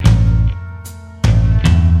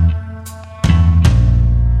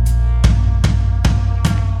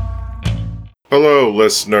Hello,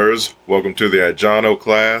 listeners. Welcome to the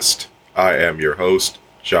Iconoclast. I am your host,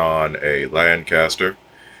 John A. Lancaster,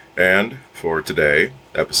 and for today,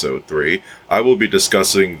 episode 3, I will be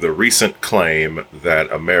discussing the recent claim that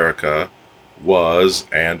America was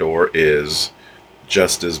and or is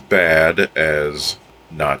just as bad as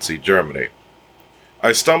Nazi Germany.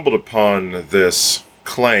 I stumbled upon this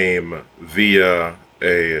claim via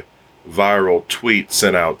a viral tweet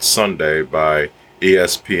sent out Sunday by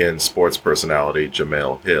ESPN sports personality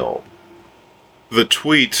Jemele Hill. The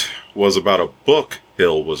tweet was about a book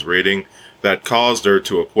Hill was reading that caused her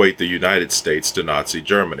to equate the United States to Nazi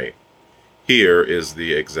Germany. Here is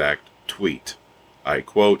the exact tweet. I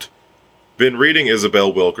quote, "Been reading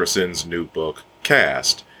Isabel Wilkerson's new book,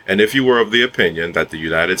 Caste, and if you were of the opinion that the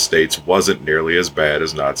United States wasn't nearly as bad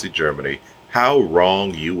as Nazi Germany, how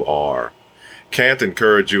wrong you are. Can't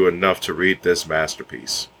encourage you enough to read this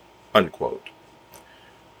masterpiece." Unquote.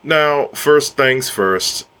 Now, first things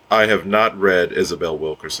first, I have not read Isabel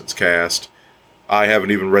Wilkerson's Caste. I haven't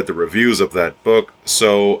even read the reviews of that book,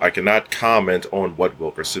 so I cannot comment on what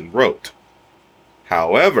Wilkerson wrote.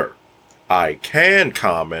 However, I can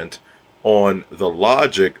comment on the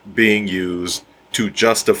logic being used to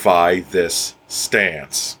justify this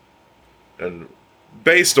stance. And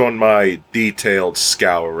based on my detailed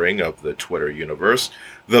scouring of the Twitter universe,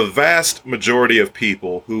 the vast majority of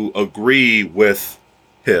people who agree with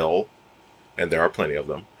Hill, and there are plenty of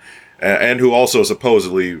them, and who also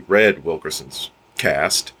supposedly read Wilkerson's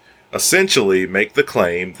Caste, essentially make the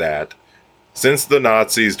claim that since the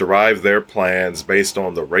Nazis derived their plans based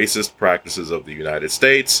on the racist practices of the United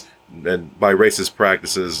States, and by racist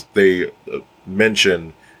practices, they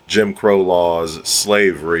mention Jim Crow laws,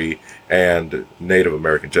 slavery, and Native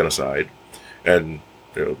American genocide. And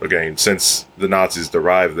again, since the Nazis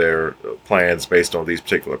derived their plans based on these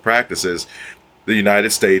particular practices, the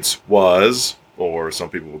United States was, or some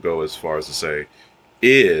people will go as far as to say,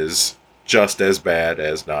 is just as bad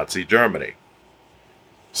as Nazi Germany.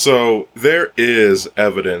 So there is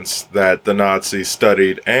evidence that the Nazis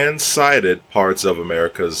studied and cited parts of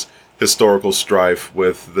America's historical strife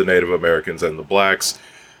with the Native Americans and the blacks,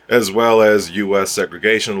 as well as U.S.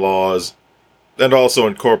 segregation laws, and also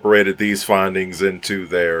incorporated these findings into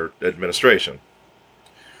their administration.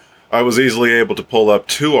 I was easily able to pull up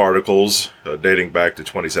 2 articles dating back to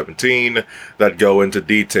 2017 that go into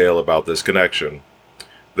detail about this connection.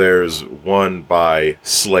 There's one by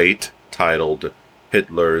Slate titled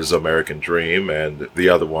Hitler's American Dream, and the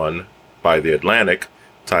other one by The Atlantic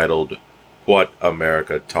titled What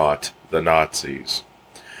America Taught the Nazis.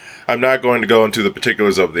 I'm not going to go into the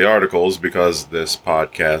particulars of the articles because this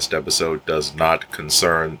podcast episode does not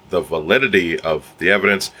concern the validity of the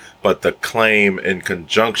evidence, but the claim in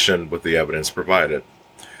conjunction with the evidence provided.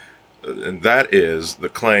 And that is the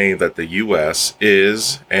claim that the U.S.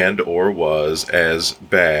 is and or was as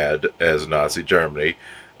bad as Nazi Germany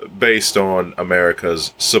based on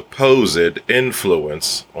America's supposed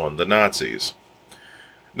influence on the Nazis.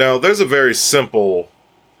 Now, there's a very simple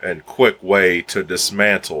and quick way to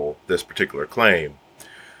dismantle this particular claim.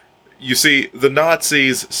 You see, the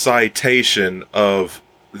Nazis' citation of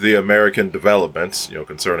the American developments,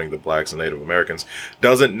 concerning the blacks and Native Americans,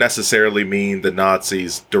 doesn't necessarily mean the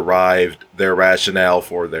Nazis derived their rationale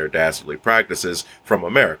for their dastardly practices from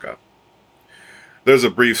America. There's a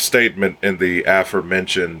brief statement in the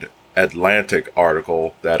aforementioned Atlantic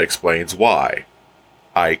article that explains why.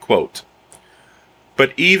 I quote,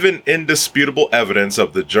 "But even indisputable evidence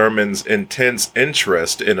of the Germans' intense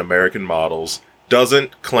interest in American models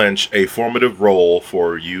doesn't clinch a formative role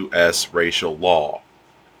for U.S. racial law.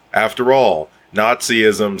 After all,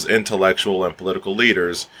 Nazism's intellectual and political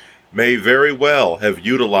leaders may very well have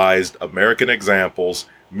utilized American examples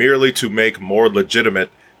merely to make more legitimate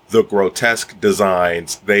the grotesque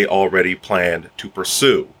designs they already planned to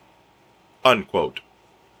pursue." Unquote.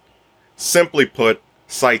 Simply put,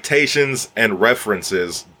 citations and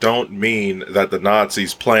references don't mean that the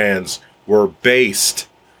Nazis' plans were based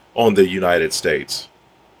on the United States.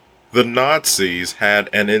 The Nazis had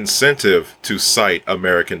an incentive to cite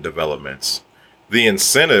American developments. The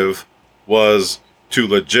incentive was to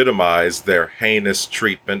legitimize their heinous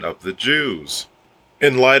treatment of the Jews.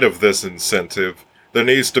 In light of this incentive, there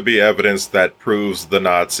needs to be evidence that proves the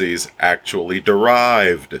Nazis actually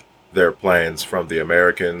derived their plans from the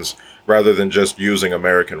Americans, rather than just using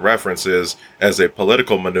American references as a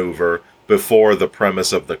political maneuver before the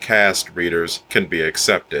premise of the Caste readers can be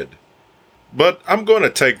accepted. But I'm going to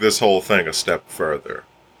take this whole thing a step further.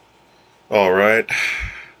 Alright,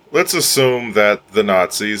 let's assume that the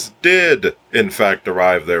Nazis did, in fact,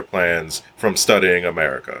 derive their plans from studying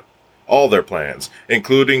America. all their plans,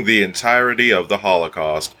 including the entirety of the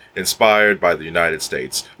Holocaust, inspired by the United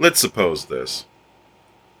States. Let's suppose this.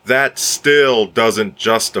 That still doesn't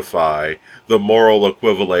justify the moral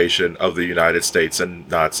equivalation of the United States and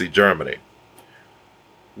Nazi Germany.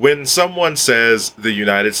 When someone says the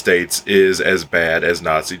United States is as bad as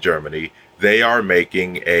Nazi Germany, they are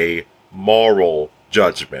making a moral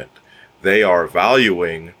judgment. They are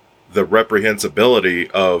valuing the reprehensibility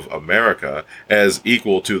of America as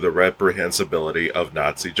equal to the reprehensibility of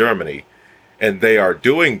Nazi Germany. And they are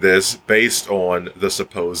doing this based on the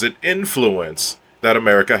supposed influence that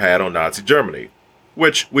America had on Nazi Germany,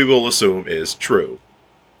 which we will assume is true.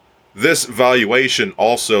 This valuation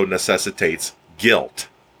also necessitates guilt,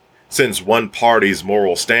 since one party's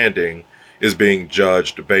moral standing is being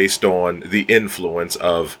judged based on the influence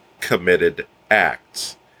of committed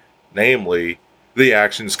acts, namely, the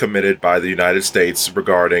actions committed by the United States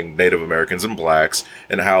regarding Native Americans and blacks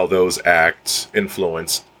and how those acts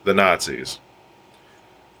influenced the Nazis.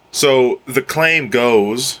 So the claim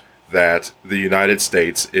goes that the United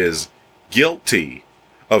States is guilty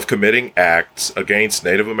of committing acts against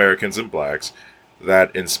Native Americans and blacks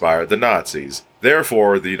that inspired the Nazis.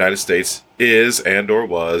 Therefore, the United States is and or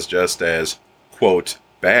was just as, quote,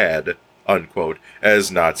 bad, unquote,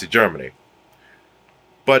 as Nazi Germany.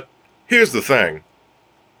 But here's the thing.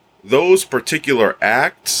 Those particular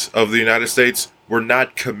acts of the United States were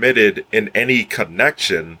not committed in any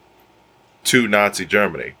connection to Nazi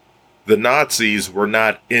Germany. The Nazis were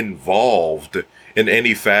not involved in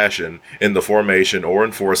any fashion in the formation or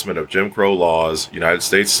enforcement of Jim Crow laws, United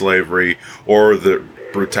States slavery, or the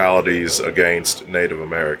brutalities against Native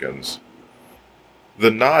Americans.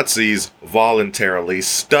 The Nazis voluntarily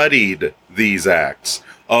studied these acts,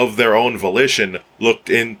 of their own volition, looked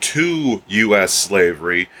into U.S.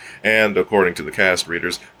 slavery, and, according to the cast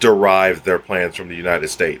readers, derived their plans from the United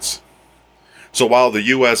States. So while the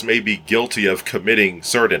U.S. may be guilty of committing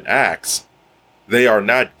certain acts, they are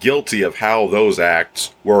not guilty of how those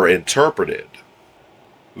acts were interpreted.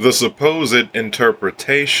 The supposed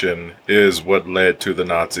interpretation is what led to the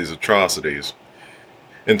Nazis' atrocities.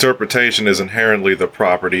 Interpretation is inherently the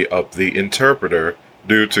property of the interpreter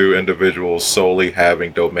due to individuals solely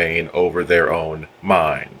having domain over their own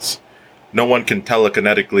minds. No one can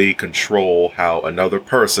telekinetically control how another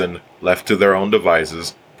person, left to their own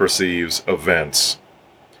devices, perceives events.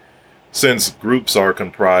 Since groups are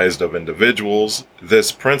comprised of individuals,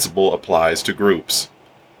 this principle applies to groups.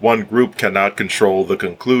 One group cannot control the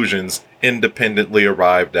conclusions independently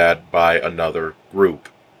arrived at by another group.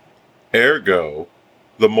 Ergo,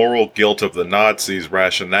 the moral guilt of the Nazis'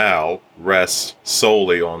 rationale rests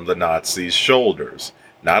solely on the Nazis' shoulders,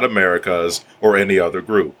 not America's or any other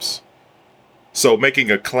groups. So making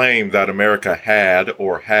a claim that America had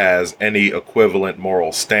or has any equivalent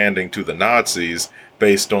moral standing to the Nazis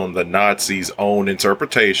based on the Nazis' own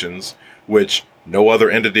interpretations, which no other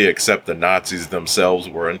entity except the Nazis themselves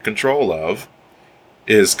were in control of,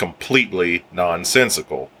 is completely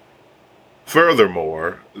nonsensical.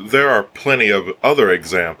 Furthermore, there are plenty of other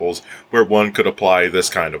examples where one could apply this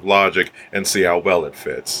kind of logic and see how well it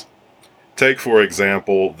fits. Take, for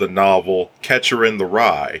example, the novel Catcher in the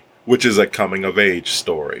Rye, which is a coming-of-age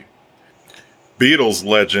story. Beatles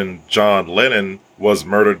legend John Lennon was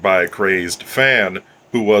murdered by a crazed fan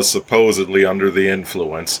who was supposedly under the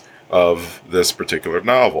influence of this particular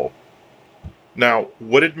novel. Now,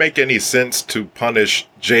 would it make any sense to punish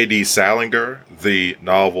J.D. Salinger, the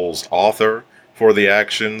novel's author, for the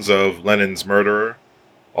actions of Lennon's murderer,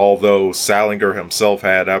 although Salinger himself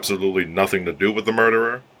had absolutely nothing to do with the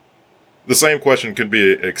murderer? The same question can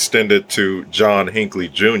be extended to John Hinckley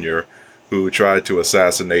Jr., who tried to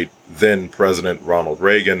assassinate then-President Ronald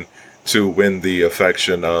Reagan to win the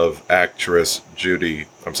affection of actress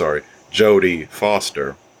Jodie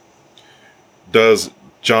Foster. Does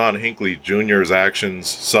John Hinckley Jr.'s actions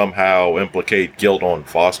somehow implicate guilt on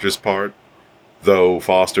Foster's part, though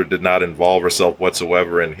Foster did not involve herself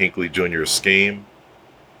whatsoever in Hinckley Jr.'s scheme?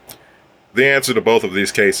 The answer to both of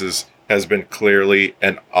these cases has been clearly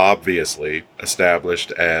and obviously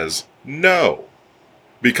established as no,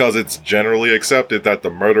 because it's generally accepted that the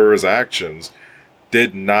murderer's actions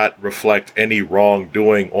did not reflect any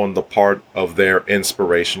wrongdoing on the part of their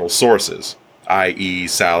inspirational sources, i.e.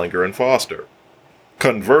 Salinger and Foster.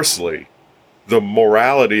 Conversely, the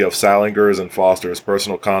morality of Salinger's and Foster's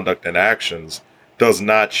personal conduct and actions does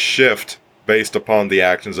not shift based upon the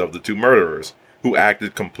actions of the two murderers, who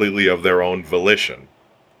acted completely of their own volition.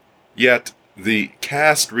 Yet, the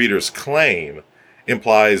cast reader's claim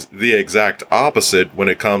implies the exact opposite when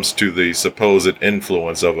it comes to the supposed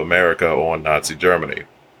influence of America on Nazi Germany.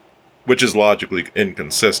 which is logically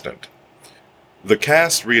inconsistent. The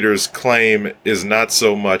cast reader's claim is not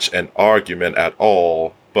so much an argument at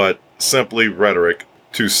all, but simply rhetoric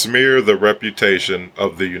to smear the reputation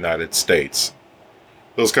of the United States.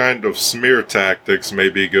 Those kind of smear tactics may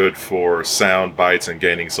be good for sound bites and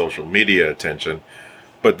gaining social media attention,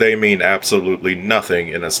 but they mean absolutely nothing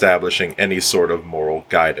in establishing any sort of moral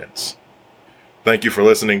guidance. Thank you for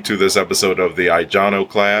listening to this episode of the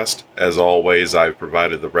Ijonoclast. As always, I've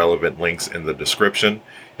provided the relevant links in the description.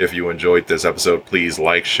 If you enjoyed this episode, please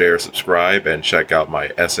like, share, subscribe, and check out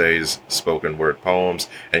my essays, spoken word poems,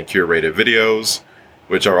 and curated videos,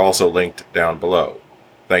 which are also linked down below.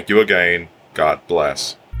 Thank you again. God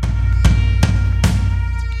bless.